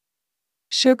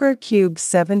Sugar cube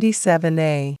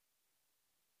 77A.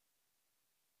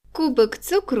 Кубик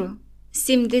цукру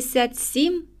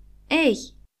 77.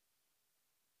 Ей.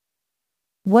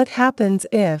 What happens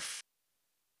if?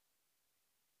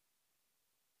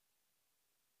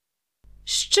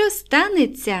 Що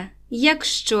станеться,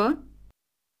 якщо?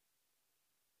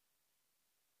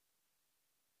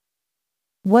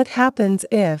 What happens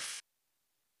if?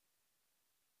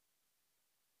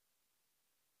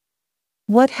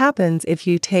 What happens if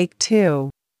you take 2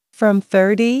 from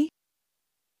 30?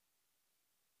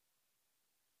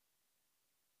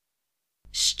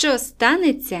 Що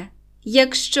станеться,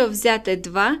 якщо взяти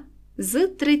 2 з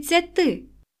 30?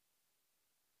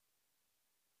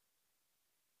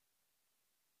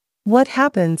 What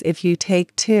happens if you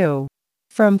take 2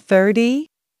 from 30?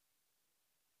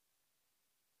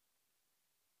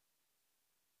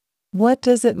 What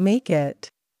does it make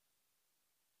it?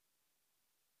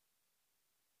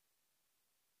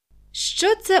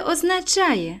 Що це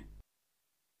означає?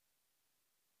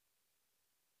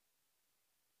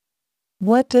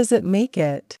 What does it make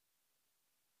it?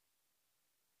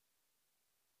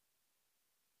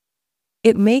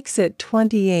 It makes it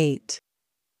 28.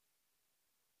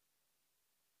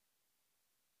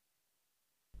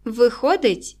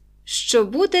 Виходить, що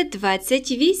буде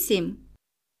 28.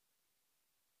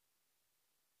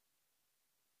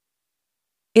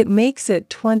 It makes it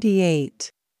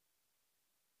 28.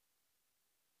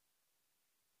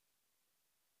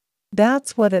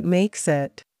 That's what it makes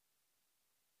it.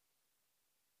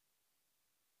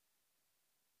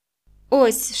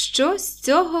 Ось що з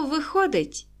цього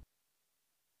виходить.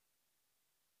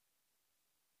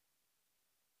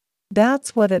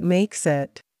 That's what it makes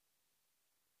it.